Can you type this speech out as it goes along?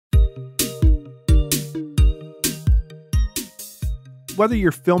Whether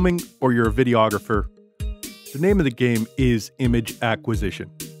you're filming or you're a videographer, the name of the game is image acquisition.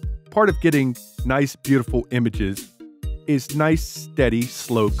 Part of getting nice, beautiful images is nice, steady,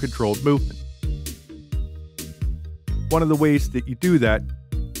 slow, controlled movement. One of the ways that you do that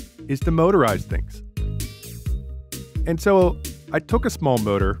is to motorize things. And so I took a small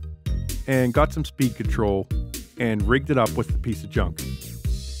motor and got some speed control and rigged it up with a piece of junk.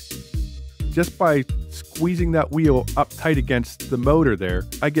 Just by squeezing that wheel up tight against the motor there,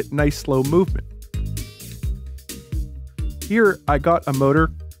 I get nice slow movement. Here I got a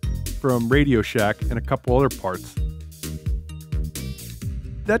motor from Radio Shack and a couple other parts.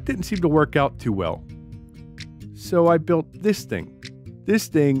 That didn't seem to work out too well. So I built this thing. This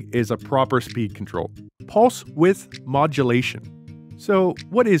thing is a proper speed control. Pulse width modulation. So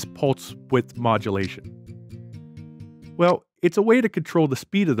what is pulse width modulation? Well, it's a way to control the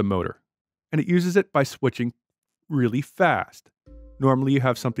speed of the motor, and it uses it by switching really fast. Normally you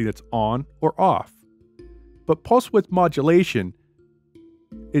have something that's on or off. But pulse width modulation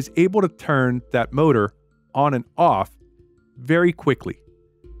is able to turn that motor on and off very quickly.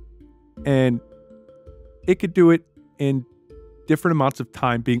 And it could do it in different amounts of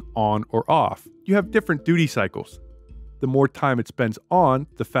time being on or off. You have different duty cycles. The more time it spends on,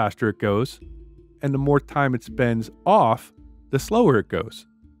 the faster it goes. And the more time it spends off, the slower it goes.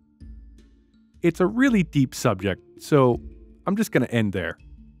 It's a really deep subject, so I'm just going to end there.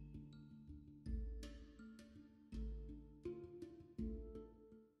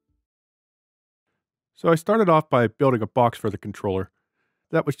 So I started off by building a box for the controller.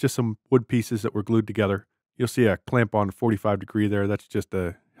 That was just some wood pieces that were glued together. You'll see a clamp on 45 degree there. That's just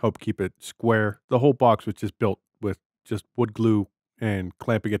to help keep it square. The whole box was just built with just wood glue and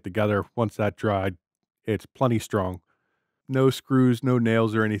clamping it together. Once that dried, it's plenty strong. No screws, no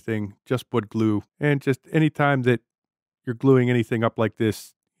nails or anything, just wood glue. And just anytime that you're gluing anything up like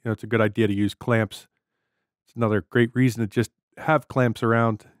this, it's a good idea to use clamps. It's another great reason to just have clamps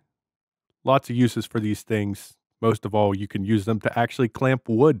around. Lots of uses for these things. Most of all, you can use them to actually clamp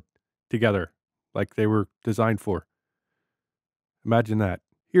wood together like they were designed for. Imagine that.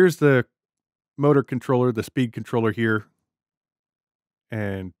 Here's the motor controller, the speed controller here.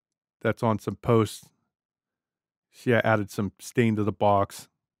 And that's on some posts. See, I added some stain to the box.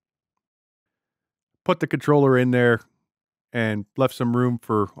 Put the controller in there and left some room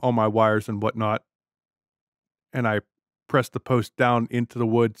for all my wires and whatnot. And I pressed the post down into the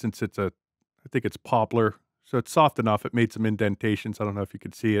wood since I think it's poplar. So it's soft enough. It made some indentations. I don't know if you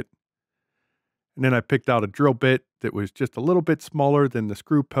could see it. And then I picked out a drill bit that was just a little bit smaller than the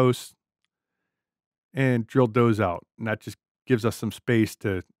screw posts and drilled those out. And that just gives us some space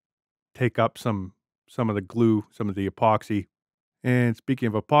to take up some of the glue, some of the epoxy. And speaking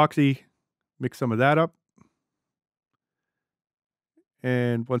of epoxy, mix some of that up.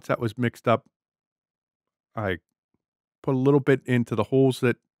 And once that was mixed up, I put a little bit into the holes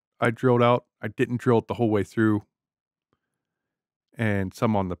that I drilled out. I didn't drill it the whole way through. And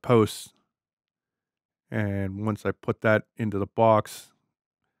some on the posts. And once I put that into the box,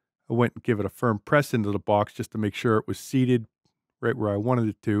 I went and give it a firm press into the box just to make sure it was seated right where I wanted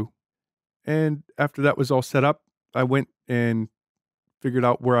it to. And after that was all set up, I went and figured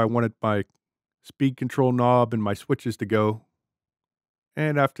out where I wanted my speed control knob and my switches to go.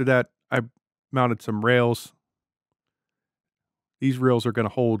 And after that, I mounted some rails. These rails are going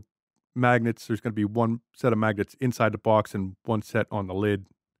to hold magnets. There's going to be one set of magnets inside the box and one set on the lid.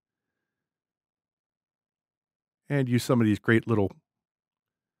 And use some of these great little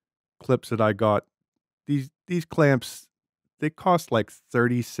clips that I got. These clamps, they cost like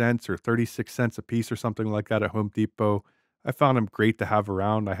 30 cents or 36 cents a piece or something like that at Home Depot. I found them great to have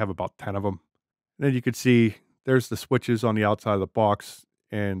around. I have about 10 of them. And then you can see there's the switches on the outside of the box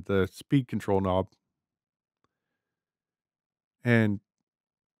and the speed control knob. And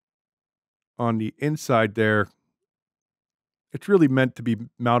on the inside there, it's really meant to be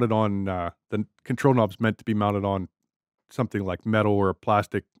mounted on, the control knob's meant to be mounted on something like metal or a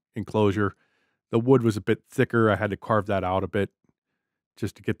plastic enclosure. The wood was a bit thicker. I had to carve that out a bit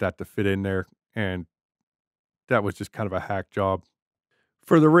just to get that to fit in there. And that was just kind of a hack job.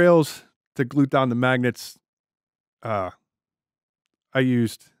 For the rails to glue down the magnets, I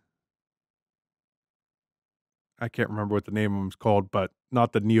can't remember what the name of them is called, but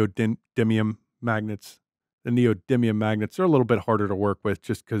not the neodymium magnets. The neodymium magnets are a little bit harder to work with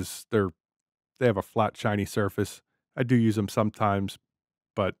just because they have a flat, shiny surface. I do use them sometimes,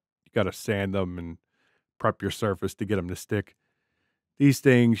 but you got to sand them and prep your surface to get them to stick. These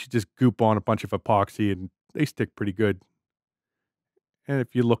things, you just goop on a bunch of epoxy and they stick pretty good. And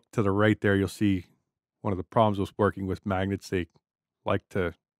if you look to the right there, you'll see one of the problems with working with magnets. They like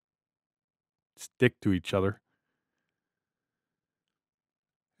to stick to each other.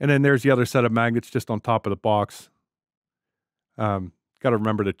 And then there's the other set of magnets just on top of the box. Got to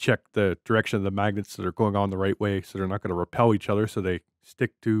remember to check the direction of the magnets so they're going on the right way, so they're not going to repel each other, so they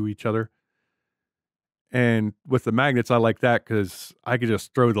stick to each other. And with the magnets, I like that because I could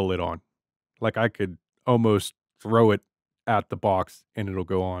just throw the lid on. Like I could almost throw it at the box and it'll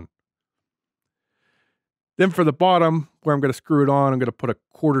go on. Then for the bottom, where I'm going to screw it on, I'm going to put a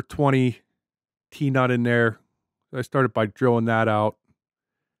 1/4-20 T-nut in there. I started by drilling that out.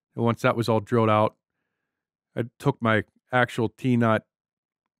 And once that was all drilled out, I took my actual T-nut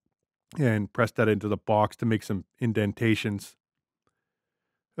and pressed that into the box to make some indentations.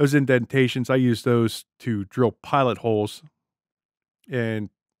 Those indentations, I use those to drill pilot holes. And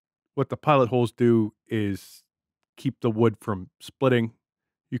what the pilot holes do is keep the wood from splitting.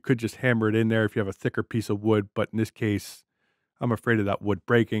 You could just hammer it in there if you have a thicker piece of wood, but in this case, I'm afraid of that wood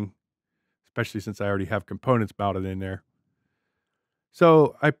breaking, especially since I already have components mounted in there.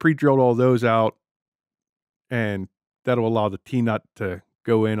 So I pre-drilled all those out, and that'll allow the T-nut to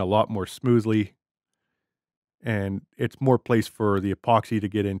go in a lot more smoothly, and it's more place for the epoxy to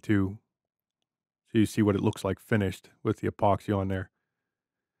get into. So you see what it looks like finished with the epoxy on there.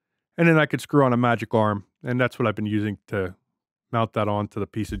 And then I could screw on a magic arm, and that's what I've been using to mount that onto the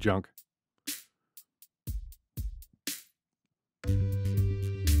piece of junk.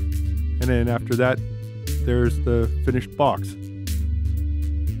 And then after that, there's the finished box.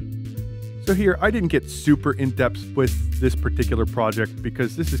 So here, I didn't get super in-depth with this particular project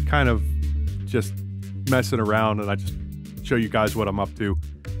because this is kind of just messing around and I just show you guys what I'm up to.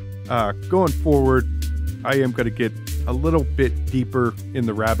 Going forward, I am going to get a little bit deeper in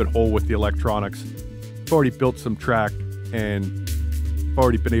the rabbit hole with the electronics. I've already built some track and I've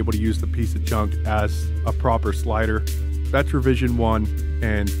already been able to use the piece of junk as a proper slider. That's revision 1,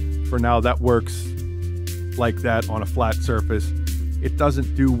 and for now that works like that on a flat surface. It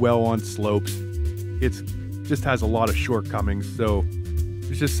doesn't do well on slopes. It's just has a lot of shortcomings, so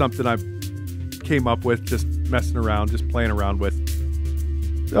it's just something I came up with, just messing around, just playing around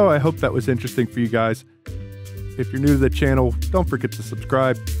with. So I hope that was interesting for you guys. If you're new to the channel, don't forget to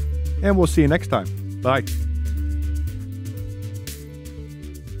subscribe, and we'll see you next time. Bye.